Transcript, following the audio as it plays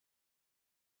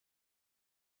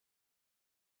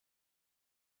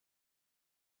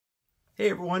Hey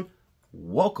everyone,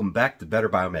 welcome back to Better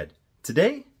Biomed.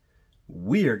 Today,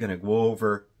 we are going to go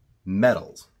over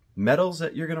metals. Metals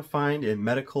that you're going to find in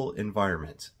medical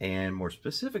environments, and more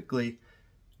specifically,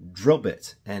 drill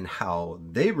bits and how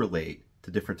they relate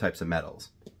to different types of metals.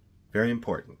 Very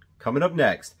important. Coming up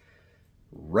next,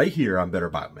 right here on Better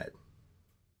Biomed.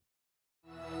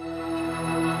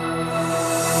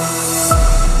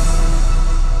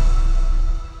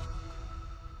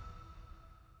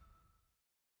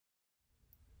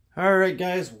 Alright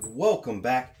guys, welcome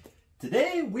back.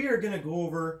 Today we are going to go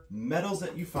over metals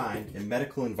that you find in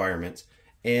medical environments,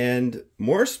 and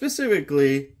more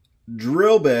specifically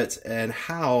drill bits and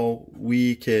how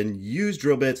we can use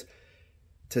drill bits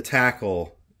to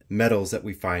tackle metals that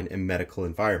we find in medical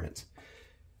environments.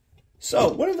 So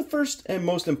one of the first and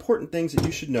most important things that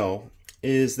you should know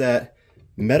is that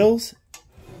metals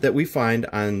that we find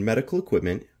on medical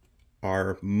equipment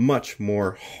are much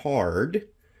more hard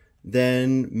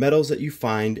than metals that you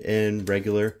find in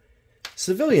regular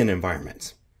civilian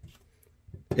environments.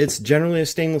 It's generally a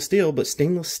stainless steel, but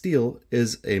stainless steel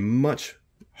is a much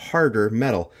harder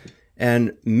metal.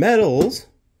 And metals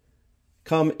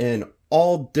come in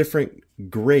all different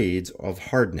grades of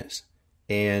hardness.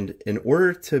 And in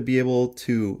order to be able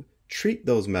to treat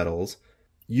those metals,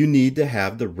 you need to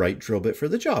have the right drill bit for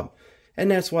the job. And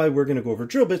that's why we're going to go over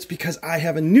drill bits, because I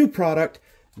have a new product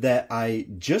that I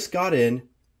just got in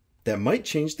that might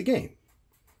change the game.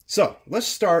 So let's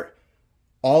start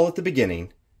all at the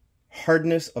beginning.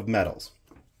 Hardness of metals.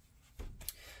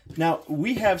 Now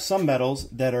we have some metals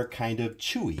that are kind of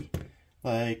chewy,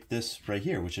 like this right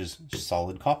here, which is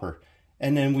solid copper.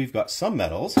 And then we've got some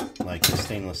metals like the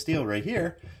stainless steel right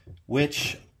here,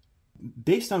 which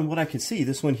based on what I can see,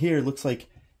 this one here looks like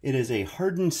it is a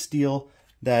hardened steel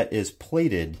that is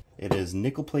plated. It is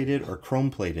nickel plated or chrome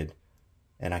plated.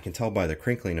 And I can tell by the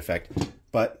crinkling effect,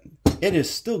 but it is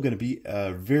still going to be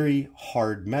a very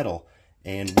hard metal.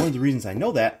 And one of the reasons I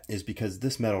know that is because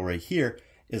this metal right here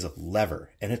is a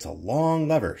lever, and it's a long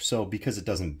lever. So because it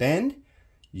doesn't bend,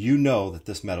 you know that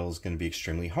this metal is going to be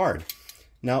extremely hard.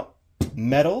 Now,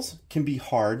 metals can be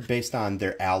hard based on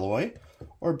their alloy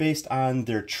or based on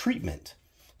their treatment.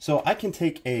 So I can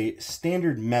take a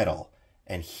standard metal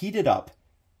and heat it up,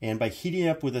 and by heating it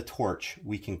up with a torch,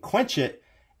 we can quench it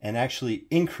and actually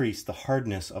increase the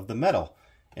hardness of the metal.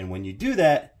 And when you do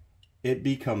that, it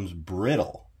becomes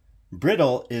brittle.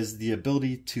 Brittle is the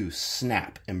ability to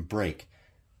snap and break,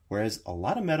 whereas a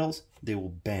lot of metals, they will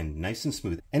bend nice and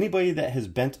smooth. Anybody that has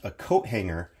bent a coat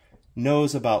hanger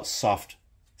knows about soft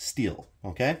steel,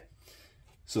 okay?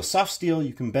 So soft steel,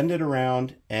 you can bend it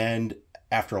around, and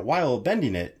after a while of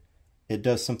bending it, it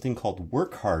does something called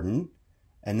work harden,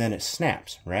 and then it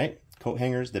snaps, right? Coat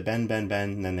hangers, they bend, and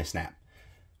then they snap.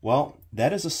 Well,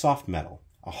 that is a soft metal.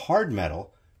 A hard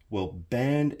metal will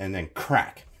bend and then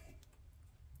crack.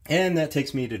 And that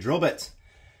takes me to drill bits,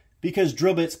 because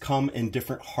drill bits come in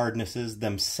different hardnesses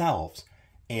themselves.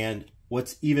 And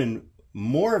what's even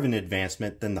more of an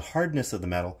advancement than the hardness of the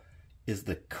metal is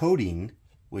the coating,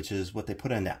 which is what they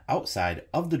put on the outside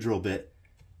of the drill bit,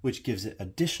 which gives it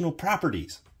additional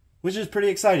properties, which is pretty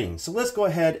exciting. So let's go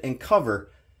ahead and cover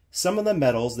some of the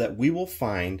metals that we will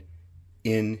find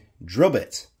in drill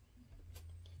bits.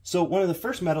 So one of the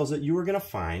first metals that you are going to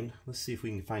find, let's see if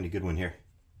we can find a good one here.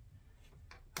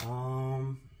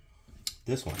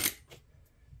 This one.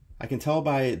 I can tell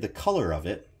by the color of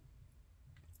it.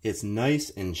 It's nice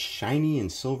and shiny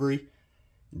and silvery.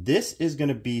 This is going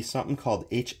to be something called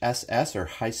HSS, or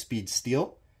high-speed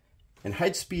steel. And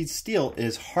high-speed steel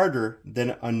is harder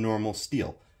than a normal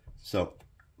steel. So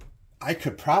I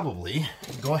could probably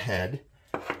go ahead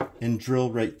and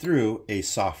drill right through a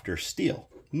softer steel.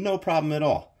 No problem at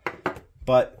all.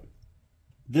 But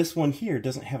this one here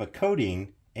doesn't have a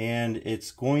coating, and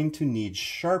it's going to need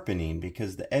sharpening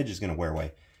because the edge is going to wear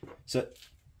away. So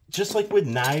just like with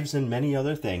knives and many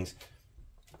other things,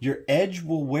 your edge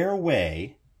will wear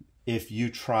away if you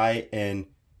try and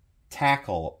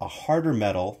tackle a harder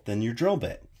metal than your drill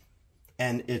bit.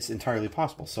 And it's entirely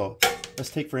possible. So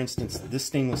let's take, for instance, this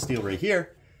stainless steel right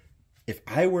here. If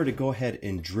I were to go ahead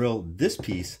and drill this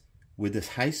piece with this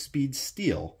high-speed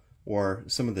steel, or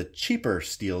some of the cheaper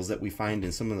steels that we find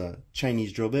in some of the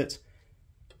Chinese drill bits,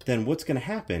 then what's going to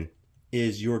happen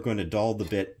is you're going to dull the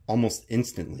bit almost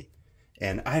instantly.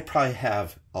 And I probably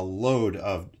have a load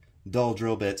of dull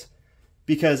drill bits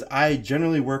because I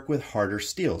generally work with harder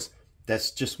steels. That's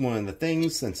just one of the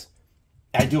things, since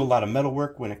I do a lot of metal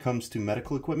work when it comes to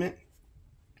medical equipment,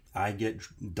 I get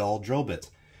dull drill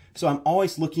bits. So I'm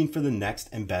always looking for the next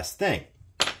and best thing.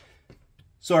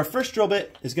 So our first drill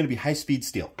bit is going to be high-speed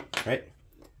steel, right?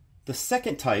 The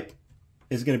second type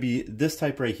is going to be this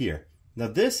type right here. Now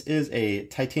this is a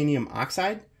titanium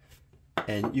oxide,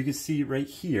 and you can see right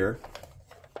here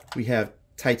we have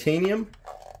titanium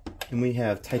and we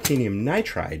have titanium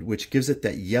nitride, which gives it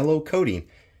that yellow coating.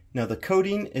 Now the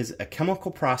coating is a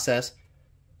chemical process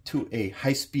to a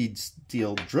high-speed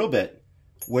steel drill bit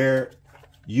where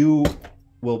you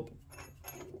will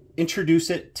introduce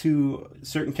it to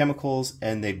certain chemicals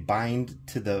and they bind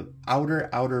to the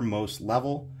outermost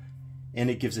level, and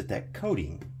it gives it that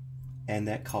coating and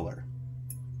that color.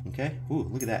 Okay, ooh,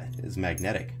 look at that, it's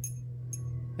magnetic.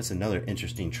 That's another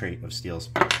interesting trait of steels.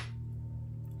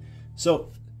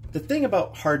 So the thing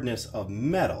about hardness of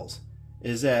metals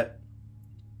is that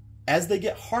as they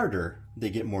get harder, they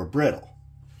get more brittle.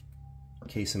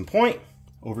 Case in point,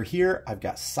 over here I've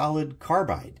got solid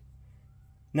carbide.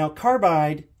 Now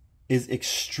carbide is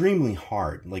extremely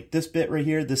hard. Like this bit right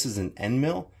here, this is an end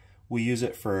mill. We use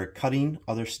it for cutting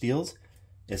other steels.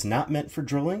 It's not meant for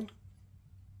drilling.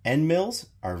 End mills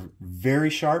are very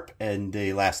sharp and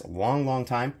they last a long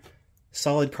time.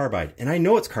 Solid carbide, and I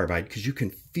know it's carbide because you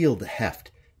can feel the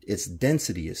heft. Its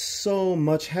density is so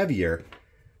much heavier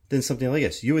than something like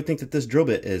this. You would think that this drill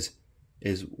bit is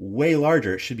way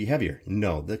larger, it should be heavier.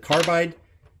 No, the carbide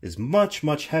is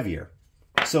much heavier.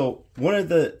 So one of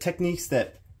the techniques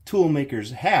that tool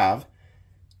makers have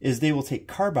is they will take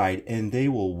carbide and they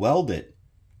will weld it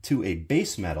to a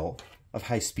base metal of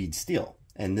high-speed steel.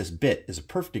 And this bit is a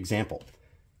perfect example.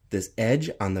 This edge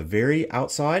on the very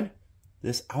outside,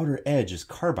 this outer edge is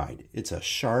carbide. It's a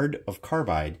shard of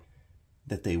carbide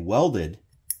that they welded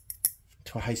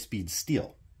to a high-speed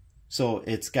steel. So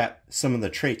it's got some of the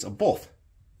traits of both.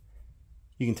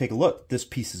 You can take a look. This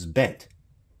piece is bent.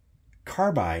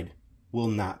 Carbide will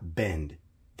not bend.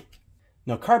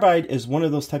 Now carbide is one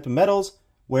of those type of metals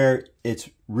where it's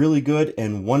really good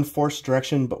in one force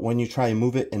direction, but when you try and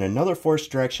move it in another force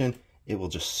direction, it will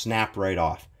just snap right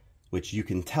off, which you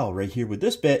can tell right here with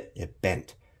this bit, it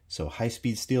bent. So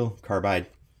high-speed steel, carbide.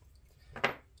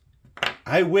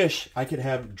 I wish I could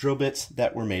have drill bits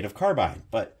that were made of carbide,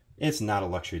 but it's not a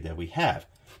luxury that we have.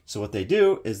 So what they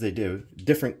do is they do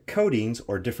different coatings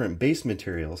or different base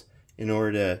materials in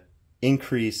order to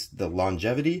increase the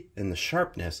longevity and the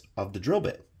sharpness of the drill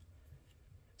bit.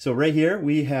 So right here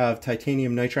we have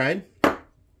titanium nitride.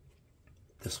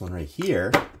 This one right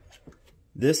here,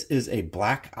 this is a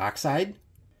black oxide.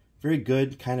 Very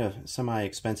good, kind of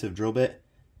semi-expensive drill bit,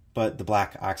 but the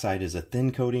black oxide is a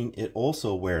thin coating. It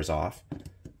also wears off.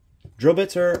 Drill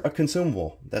bits are a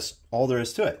consumable. That's all there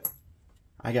is to it.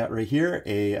 I got right here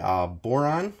a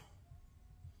boron,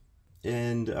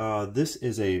 and this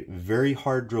is a very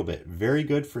hard drill bit. Very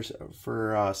good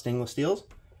for stainless steels,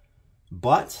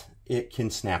 but it can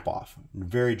snap off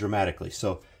very dramatically.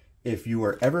 So if you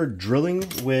are ever drilling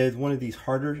with one of these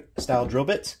harder style drill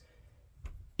bits,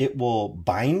 it will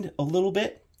bind a little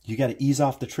bit. You got to ease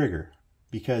off the trigger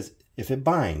because if it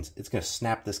binds, it's going to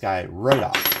snap this guy right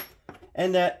off.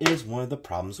 And that is one of the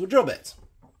problems with drill bits.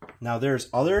 Now there's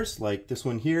others, like this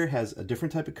one here has a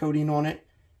different type of coating on it.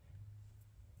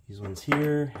 These ones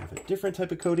here have a different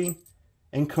type of coating,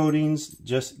 and coatings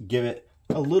just give it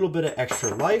a little bit of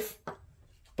extra life,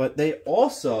 but they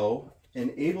also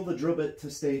enable the drill bit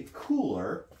to stay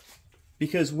cooler,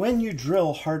 because when you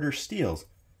drill harder steels,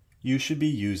 you should be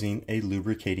using a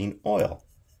lubricating oil.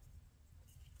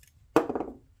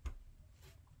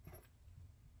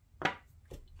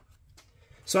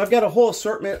 So I've got a whole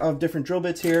assortment of different drill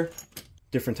bits here,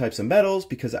 different types of metals,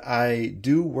 because I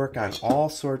do work on all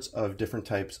sorts of different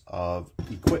types of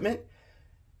equipment,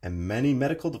 and many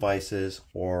medical devices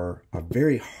are a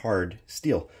very hard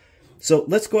steel. So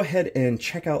let's go ahead and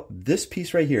check out this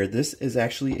piece right here. This is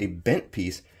actually a bent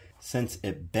piece. Since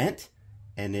it bent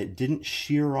and it didn't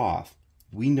shear off,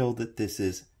 we know that this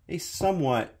is a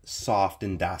somewhat soft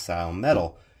and docile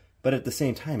metal. But at the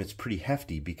same time, it's pretty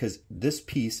hefty because this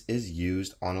piece is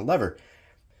used on a lever.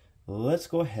 Let's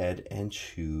go ahead and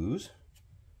choose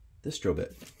this drill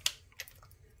bit.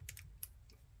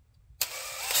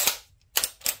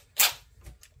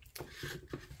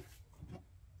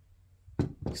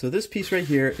 So this piece right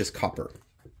here is copper.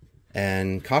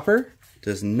 And copper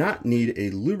does not need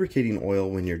a lubricating oil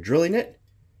when you're drilling it.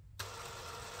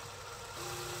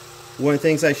 One of the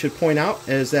things I should point out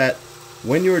is that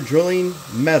when you're drilling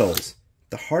metals,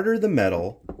 the harder the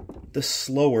metal, the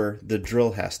slower the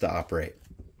drill has to operate.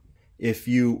 If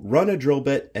you run a drill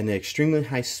bit at an extremely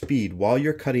high speed while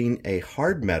you're cutting a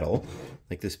hard metal,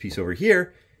 like this piece over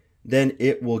here, then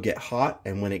it will get hot,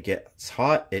 and when it gets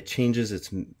hot, it changes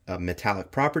its metallic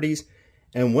properties.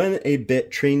 And when a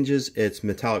bit changes its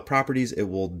metallic properties, it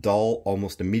will dull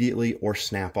almost immediately or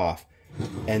snap off.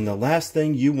 And the last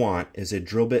thing you want is a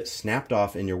drill bit snapped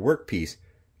off in your workpiece,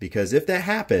 because if that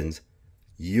happens,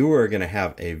 you are going to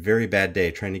have a very bad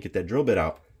day trying to get that drill bit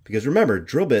out. Because remember,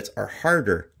 drill bits are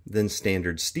harder than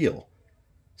standard steel.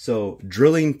 So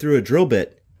drilling through a drill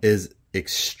bit is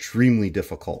extremely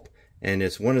difficult. And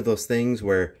it's one of those things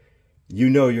where you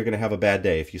know you're going to have a bad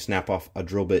day if you snap off a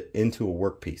drill bit into a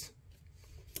workpiece.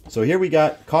 So here we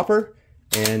got copper,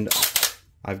 and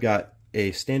I've got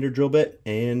a standard drill bit,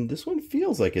 and this one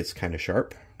feels like it's kind of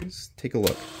sharp. Let's take a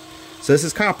look. So this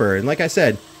is copper, and like I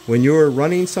said, when you're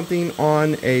running something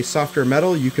on a softer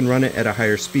metal, you can run it at a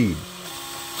higher speed.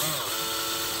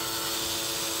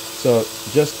 So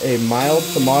just a mild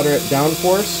to moderate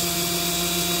downforce.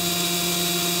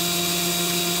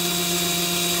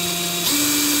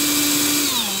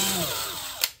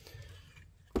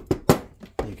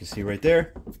 You can see right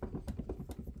there.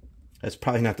 That's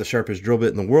probably not the sharpest drill bit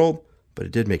in the world, but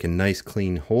it did make a nice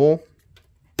clean hole.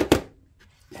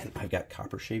 And I've got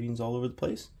copper shavings all over the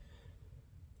place.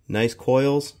 Nice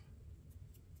coils.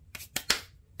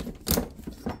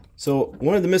 So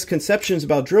one of the misconceptions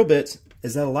about drill bits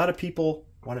is that a lot of people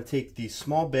want to take these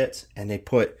small bits and they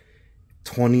put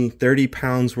 20, 30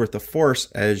 pounds worth of force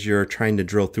as you're trying to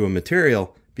drill through a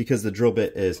material, because the drill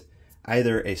bit is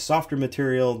either a softer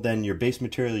material than your base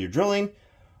material you're drilling,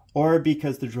 or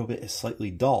because the drill bit is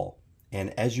slightly dull.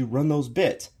 And as you run those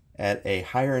bits at a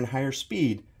higher and higher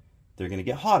speed, they're going to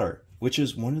get hotter, which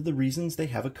is one of the reasons they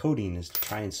have a coating, is to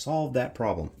try and solve that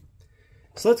problem.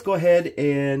 So let's go ahead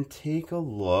and take a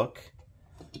look.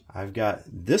 I've got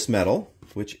this metal,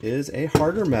 which is a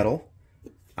harder metal.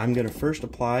 I'm going to first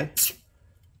apply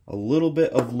a little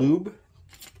bit of lube.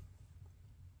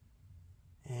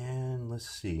 And let's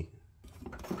see.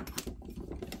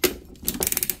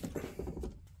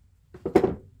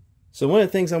 So one of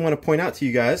the things I want to point out to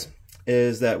you guys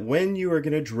is that when you are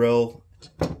going to drill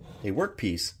a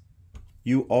workpiece,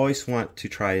 you always want to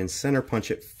try and center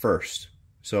punch it first.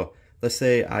 So let's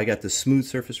say I got the smooth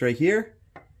surface right here.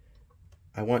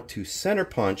 I want to center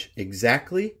punch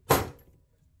exactly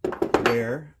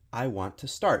where I want to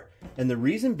start. And the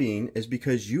reason being is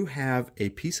because you have a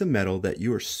piece of metal that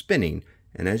you are spinning,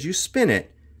 and as you spin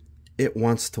it, it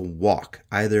wants to walk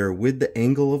either with the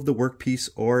angle of the workpiece,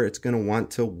 or it's going to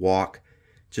want to walk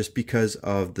just because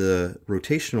of the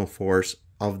rotational force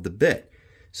of the bit.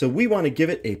 So we want to give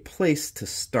it a place to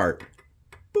start.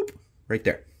 Boop, right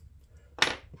there.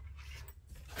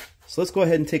 So let's go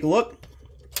ahead and take a look.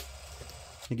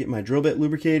 I get my drill bit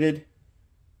lubricated.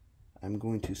 I'm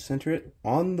going to center it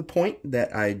on the point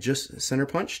that I just center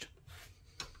punched.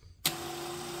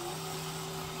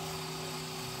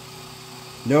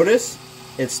 Notice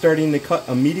it's starting to cut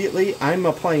immediately. I'm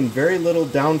applying very little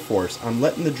downforce. I'm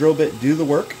letting the drill bit do the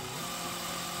work.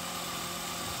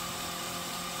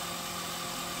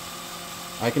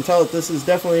 I can tell that this is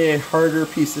definitely a harder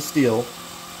piece of steel.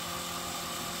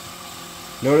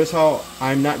 Notice how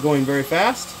I'm not going very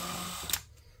fast.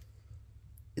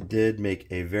 It did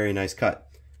make a very nice cut.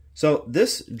 So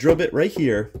this drill bit right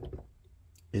here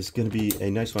is going to be a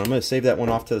nice one. I'm going to save that one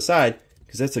off to the side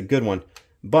because that's a good one.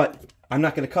 But I'm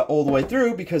not going to cut all the way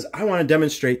through because I want to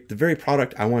demonstrate the very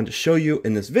product I wanted to show you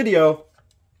in this video.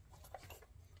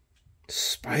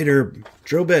 Spyder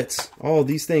drill bits, all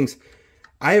these things.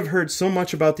 I have heard so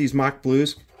much about these Mach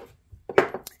Blues,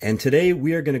 and today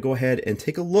we are going to go ahead and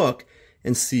take a look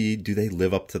and see, do they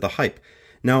live up to the hype.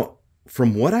 Now,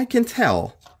 from what I can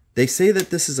tell, they say that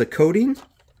this is a coating,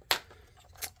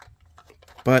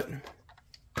 but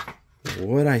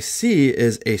what I see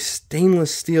is a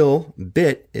stainless steel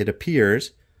bit, it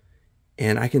appears,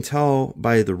 and I can tell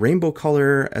by the rainbow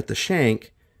color at the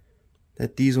shank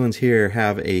that these ones here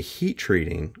have a heat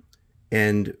treating.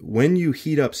 And when you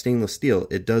heat up stainless steel,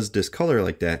 it does discolor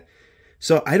like that.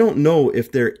 So I don't know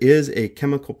if there is a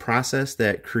chemical process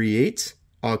that creates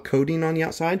a coating on the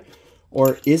outside,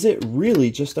 or is it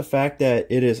really just the fact that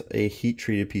it is a heat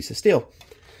treated piece of steel.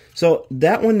 So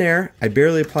that one there, I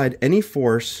barely applied any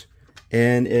force,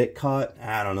 and it cut,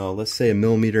 I don't know, let's say 1.5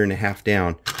 millimeters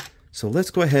down. So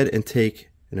let's go ahead and take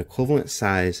an equivalent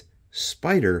size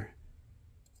Spyder.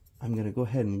 I'm going to go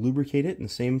ahead and lubricate it in the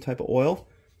same type of oil.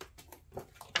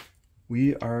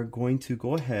 We are going to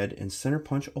go ahead and center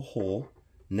punch a hole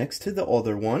next to the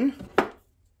other one.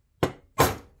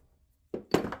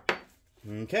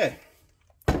 Okay.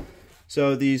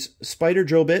 So these Spyder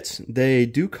drill bits, they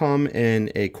do come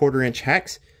in a 1/4 inch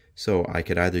hex. So I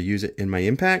could either use it in my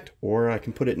impact or I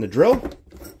can put it in the drill.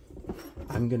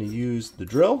 I'm going to use the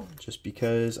drill just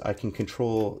because I can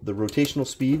control the rotational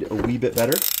speed a wee bit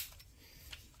better.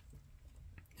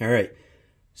 All right,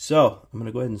 so I'm going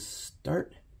to go ahead and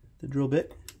start the drill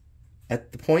bit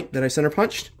at the point that I center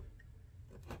punched.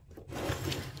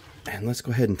 And let's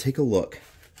go ahead and take a look.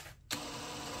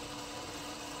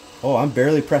 Oh, I'm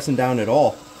barely pressing down at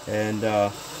all. And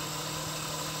all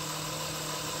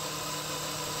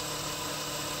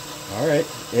right,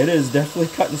 it is definitely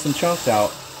cutting some chunks out.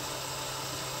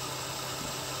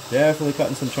 Definitely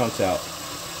cutting some chunks out.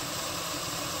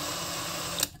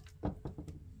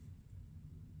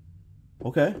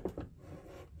 Okay.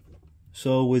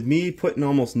 So with me putting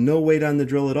almost no weight on the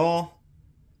drill at all,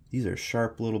 these are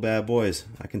sharp little bad boys,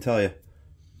 I can tell you.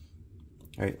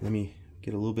 All right, let me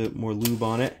get a little bit more lube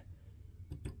on it.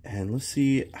 And let's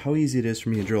see how easy it is for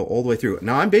me to drill all the way through.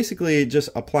 Now I'm basically just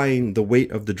applying the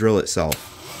weight of the drill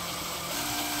itself.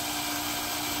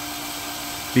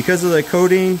 Because of the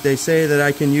coating, they say that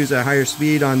I can use a higher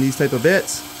speed on these type of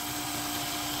bits.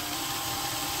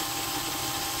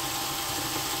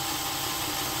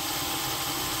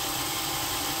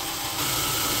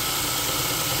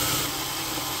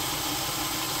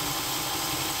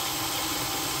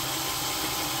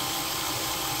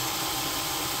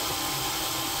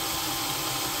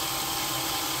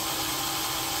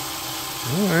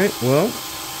 Alright, well,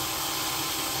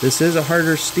 this is a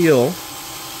harder steel.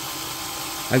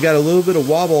 I've got a little bit of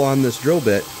wobble on this drill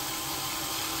bit.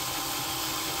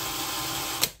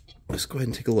 Let's go ahead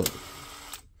and take a look.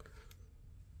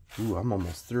 Ooh, I'm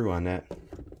almost through on that.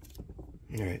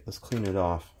 Alright, let's clean it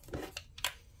off.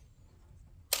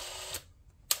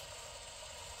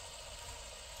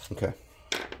 Okay.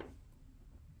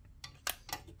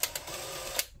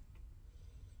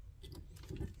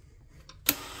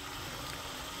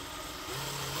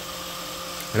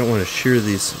 I don't want to shear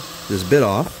this bit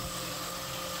off.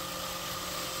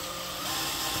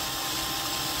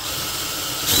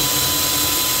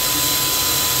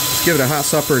 Let's give it a hot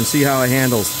supper and see how it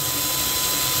handles.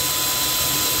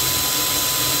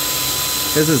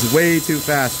 This is way too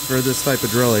fast for this type of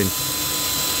drilling.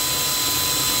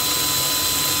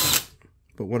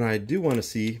 But what I do want to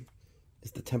see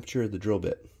is the temperature of the drill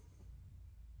bit.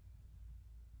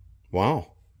 Wow.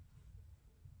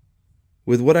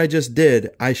 With what I just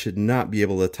did, I should not be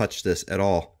able to touch this at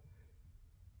all.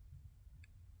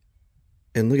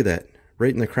 And look at that,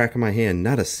 right in the crack of my hand,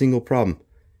 not a single problem.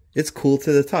 It's cool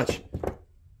to the touch.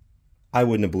 I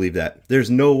wouldn't have believed that.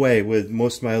 There's no way with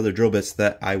most of my other drill bits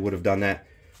that I would have done that,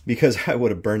 because I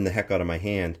would have burned the heck out of my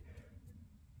hand.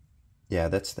 Yeah,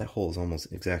 that hole is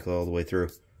almost exactly all the way through.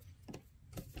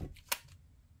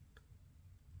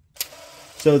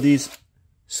 So these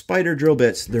Spyder drill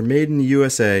bits, they're made in the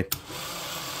USA.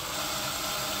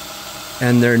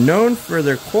 And they're known for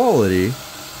their quality,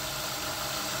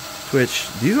 which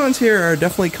these ones here are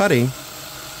definitely cutting.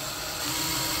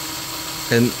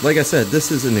 And like I said,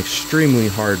 this is an extremely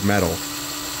hard metal.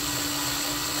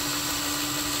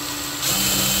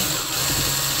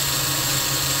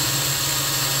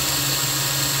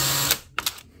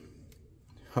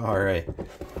 All right,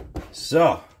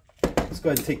 so let's go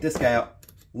ahead and take this guy out.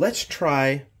 Let's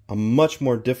try a much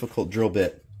more difficult drill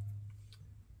bit.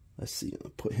 Let's see,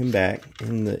 I'll put him back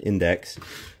in the index.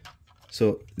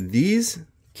 So these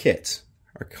kits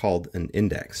are called an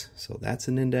index. So that's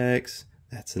an index,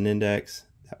 that's an index,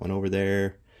 that one over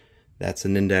there, that's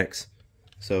an index.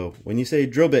 So when you say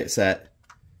drill bit set,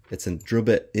 it's a drill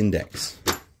bit index.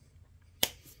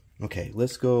 Okay,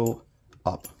 let's go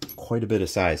up quite a bit of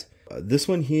size. This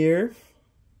one here,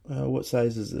 what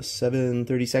size is this?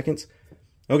 7/32.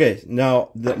 Okay, now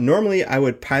normally I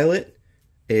would pilot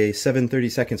a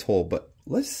 7/32 hole, but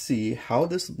let's see how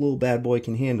this little bad boy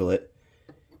can handle it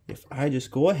if I just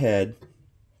go ahead,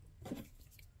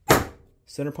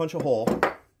 center punch a hole.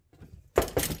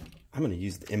 I'm going to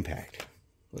use the impact.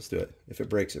 Let's do it. If it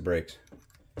breaks, it breaks.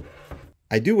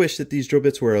 I do wish that these drill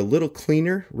bits were a little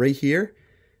cleaner right here,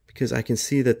 because I can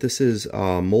see that this is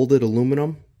molded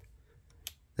aluminum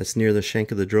that's near the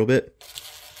shank of the drill bit.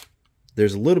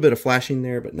 There's a little bit of flashing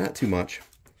there, but not too much.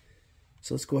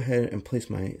 So let's go ahead and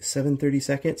place my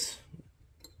 7/32.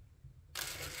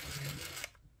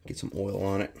 Get some oil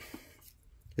on it.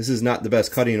 This is not the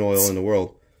best cutting oil in the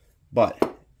world,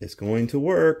 but it's going to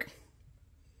work.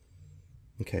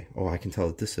 Okay, oh, I can tell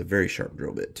that this is a very sharp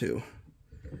drill bit too.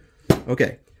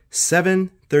 Okay,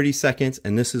 7/32,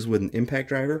 and this is with an impact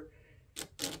driver.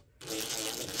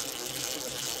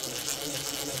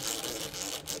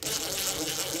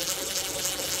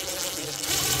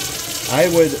 I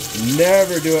would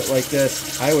never do it like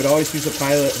this. I would always use a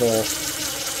pilot hole.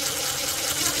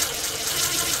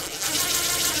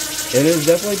 It is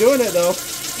definitely doing it though.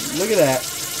 Look at that.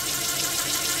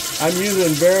 I'm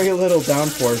using very little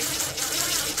downforce.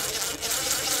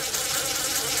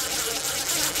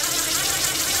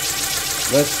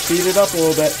 Let's speed it up a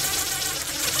little bit.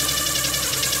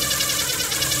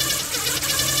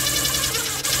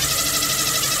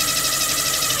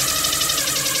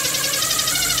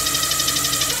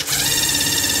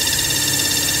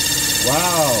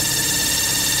 Wow.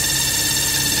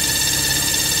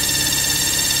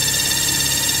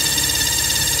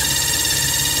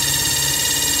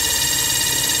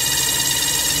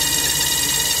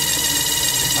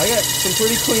 I got some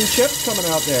pretty clean chips coming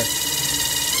out there.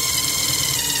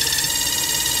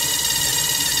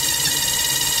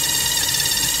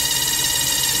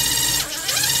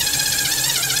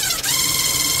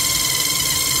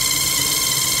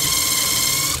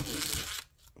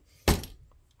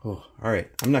 Oh, all right.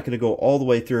 I'm not going to go all the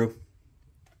way through.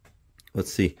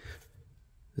 Let's see.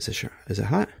 Is it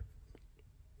hot?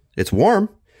 It's warm.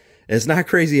 It's not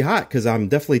crazy hot because I'm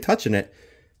definitely touching it.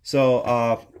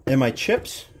 So, and my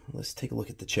chips, let's take a look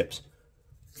at the chips.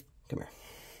 Come here.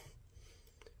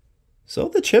 So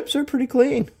the chips are pretty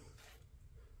clean.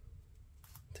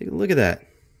 Take a look at that.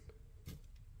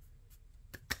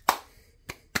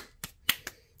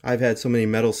 I've had so many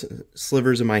metal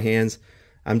slivers in my hands.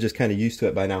 I'm just kind of used to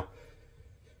it by now.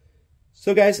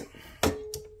 So guys,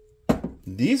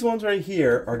 these ones right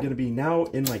here are going to be now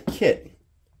in my kit.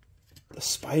 The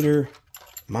Spyder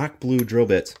Mach Blue drill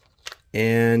bits.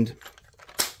 And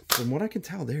from what I can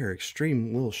tell, they're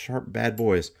extreme little sharp bad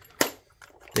boys.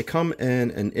 They come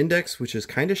in an index, which is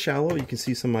kind of shallow. You can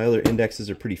see some of my other indexes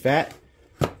are pretty fat.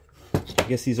 I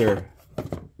guess these are a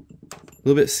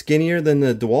little bit skinnier than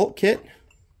the DeWalt kit.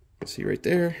 See right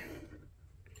there.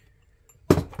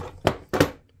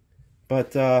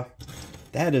 But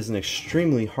that is an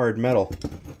extremely hard metal.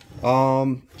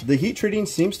 The heat treating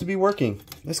seems to be working.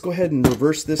 Let's go ahead and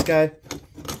reverse this guy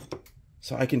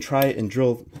so I can try and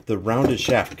drill the rounded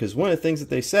shaft. Because one of the things that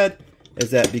they said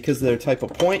is that because of their type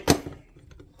of point,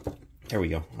 there we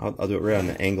go. I'll do it right on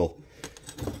the angle.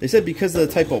 They said because of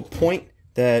the type of point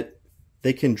that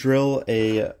they can drill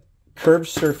a curved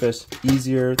surface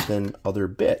easier than other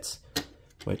bits,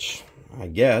 which I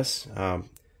guess.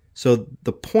 So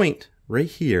the point right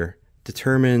here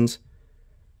determines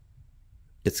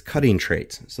its cutting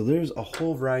traits. So there's a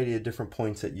whole variety of different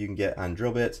points that you can get on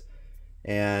drill bits,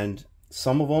 and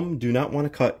some of them do not want to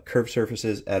cut curved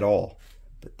surfaces at all.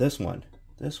 But this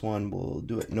one will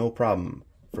do it no problem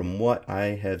from what I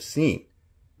have seen.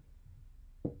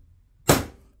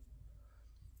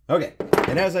 Okay,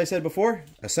 and as I said before,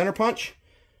 a center punch.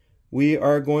 We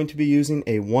are going to be using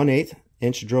a 1/8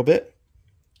 inch drill bit.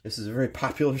 This is a very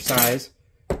popular size.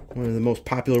 One of the most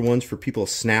popular ones for people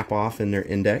to snap off in their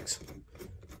index.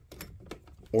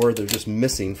 Or they're just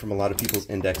missing from a lot of people's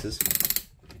indexes.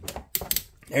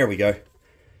 There we go.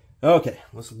 Okay,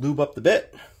 let's lube up the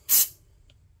bit.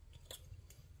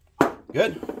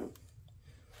 Good.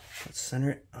 Let's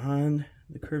center it on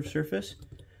the curved surface.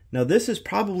 Now this is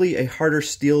probably a harder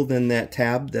steel than that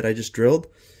tab that I just drilled.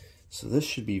 So this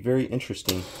should be very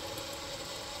interesting.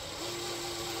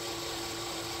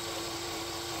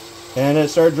 And it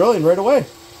started drilling right away.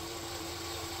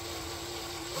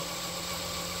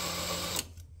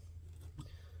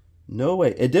 No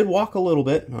way. It did walk a little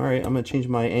bit. All right, I'm going to change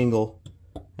my angle.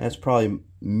 That's probably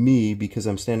me because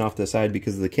I'm standing off to the side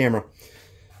because of the camera.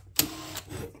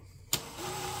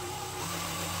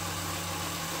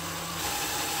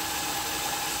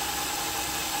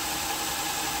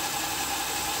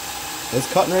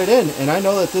 It's cutting right in, and I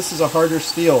know that this is a harder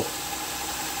steel.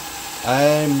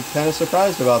 I'm kind of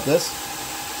surprised about this.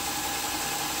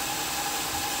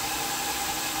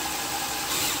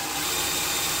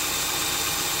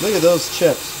 Look at those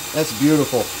chips. That's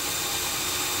beautiful.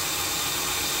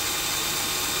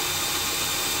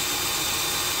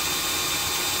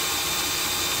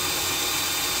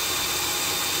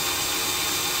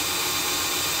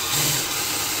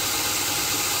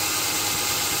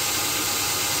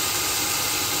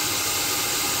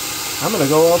 I'm going to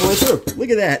go all the way through. Look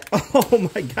at that. Oh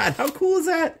my God. How cool is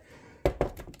that?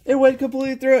 It went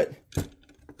completely through it.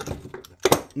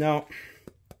 Now,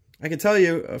 I can tell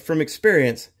you from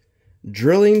experience,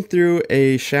 drilling through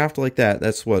a shaft like that,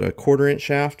 that's what, a 1/4 inch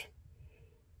shaft?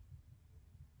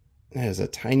 That is a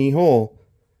tiny hole.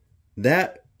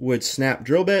 That would snap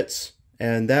drill bits,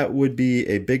 and that would be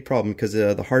a big problem because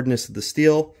of the hardness of the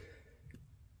steel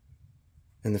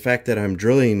and the fact that I'm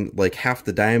drilling like half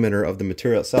the diameter of the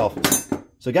material itself.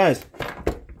 So guys,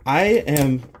 I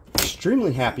am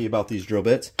extremely happy about these drill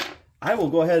bits. I will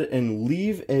go ahead and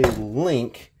leave a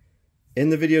link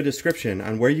in the video description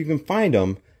on where you can find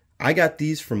them. I got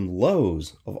these from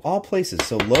Lowe's, of all places.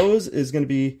 So Lowe's is going to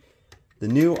be the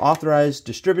new authorized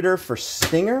distributor for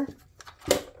Stinger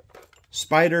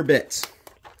Spyder bits.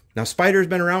 Now, Spyder's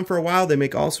been around for a while. They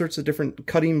make all sorts of different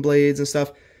cutting blades and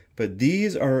stuff, but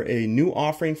these are a new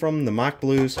offering from the Mach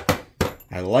Blues.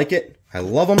 I like it. I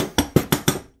love them.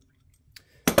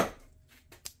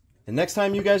 And next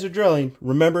time you guys are drilling,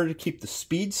 remember to keep the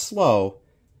speed slow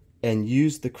and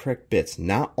use the correct bits.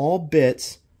 Not all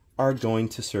bits are going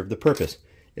to serve the purpose.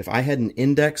 If I had an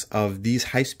index of these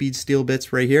high-speed steel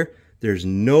bits right here, there's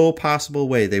no possible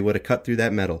way they would have cut through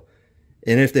that metal.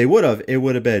 And if they would have, it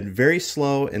would have been very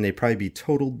slow and they'd probably be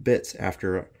totaled bits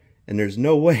after. And there's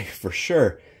no way for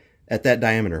sure at that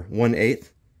diameter, 1/8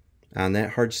 on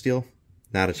that hard steel,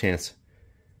 not a chance.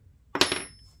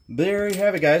 There you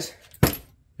have it, guys.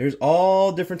 There's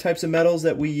all different types of metals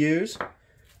that we use.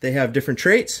 They have different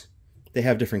traits, they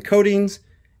have different coatings,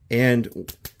 and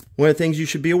one of the things you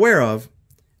should be aware of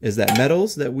is that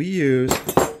metals that we use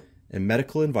in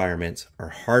medical environments are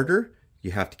harder.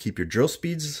 You have to keep your drill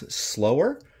speeds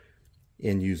slower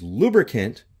and use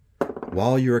lubricant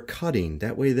while you're cutting.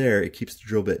 That way there, it keeps the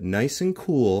drill bit nice and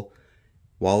cool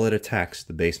while it attacks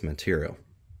the base material.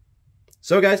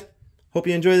 So guys, hope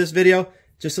you enjoy this video.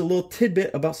 Just a little tidbit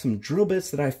about some drill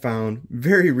bits that I found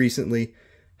very recently.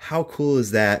 How cool is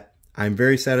that? I'm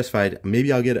very satisfied.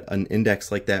 Maybe I'll get an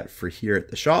index like that for here at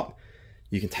the shop.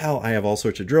 You can tell I have all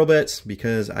sorts of drill bits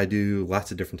because I do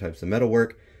lots of different types of metal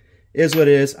work. Is what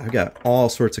it is. I've got all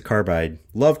sorts of carbide.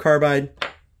 Love carbide.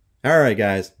 All right,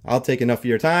 guys. I'll take enough of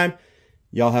your time.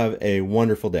 Y'all have a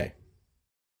wonderful day.